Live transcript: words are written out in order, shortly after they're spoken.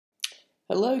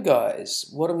Hello guys,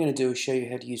 what I'm going to do is show you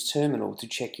how to use Terminal to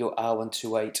check your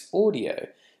R128 audio,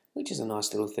 which is a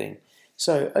nice little thing.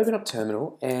 So open up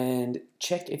Terminal and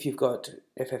check if you've got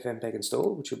FFmpeg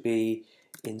installed, which would be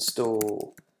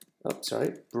brew,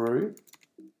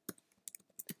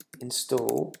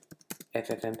 install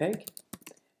FFmpeg. And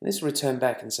this will return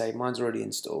back and say mine's already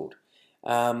installed.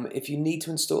 If you need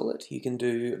to install it, you can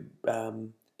do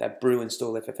that brew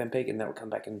install FFmpeg and that will come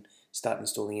back and start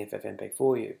installing FFmpeg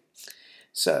for you.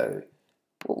 So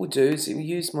what we'll do is we'll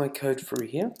use my code through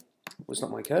here. Well, it's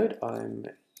not my code, I'm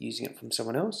using it from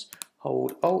someone else.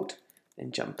 Hold Alt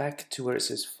and jump back to where it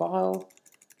says File,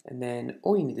 and then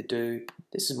all you need to do,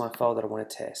 this is my file that I want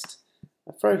to test.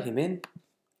 I throw him in,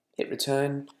 hit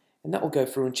return, and that will go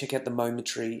through and check out the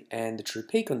momentary and the true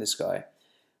peak on this guy.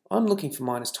 I'm looking for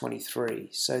 -23,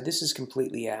 so this is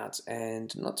completely out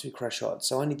and not too crash hot,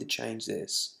 so I need to change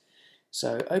this.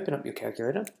 So open up your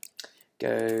calculator,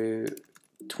 go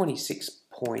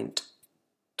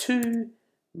 26.2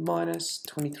 minus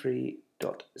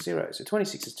 23.0. So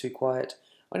 26 is too quiet.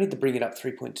 I need to bring it up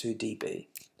 3.2 dB.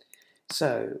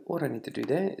 So what I need to do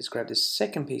there is grab this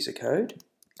second piece of code,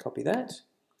 copy that,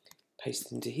 paste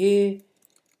it into here,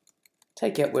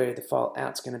 take out where the file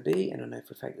out's going to be, and I know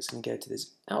for a fact it's going to go to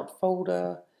this out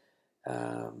folder,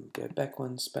 go back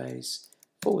one space,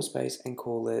 forward space, and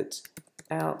call it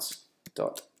out.mxf.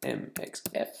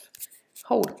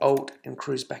 Hold Alt and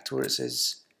cruise back to where it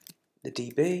says the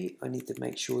dB. I need to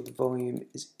make sure the volume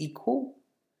is equal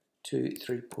to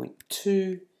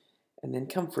 3.2 and then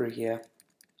come through here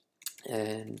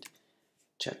and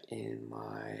chuck in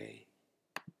my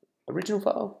original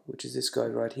file, which is this guy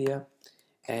right here,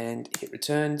 and hit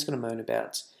return. It's going to moan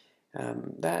about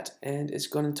that, and it's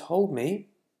gone to told me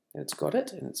that it's got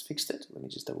it and it's fixed it. Let me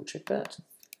just double check that.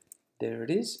 There it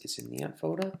is, it's in the out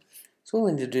folder. So all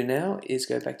I need to do now is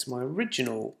go back to my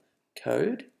original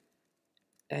code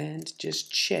and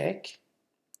just check,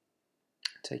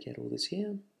 take out all this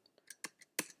here,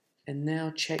 and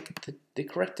now check the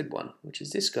corrected one, which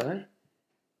is this guy.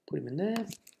 Put him in there,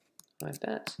 like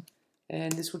that,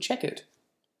 and this will check it.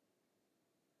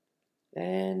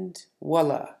 And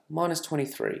voila,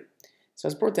 -23. So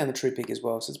it's brought down the true peak as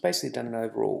well, so it's basically done an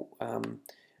overall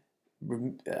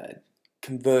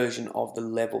conversion of the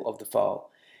level of the file.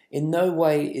 In no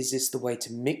way is this the way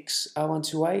to mix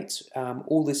R128.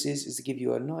 All this is to give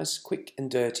you a nice, quick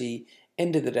and dirty,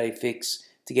 end of the day fix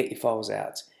to get your files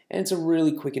out. And it's a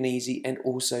really quick and easy and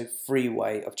also free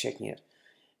way of checking it.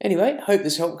 Anyway, hope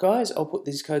this helped guys. I'll put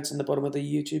these codes in the bottom of the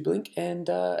YouTube link, and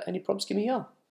any problems, give me a yell.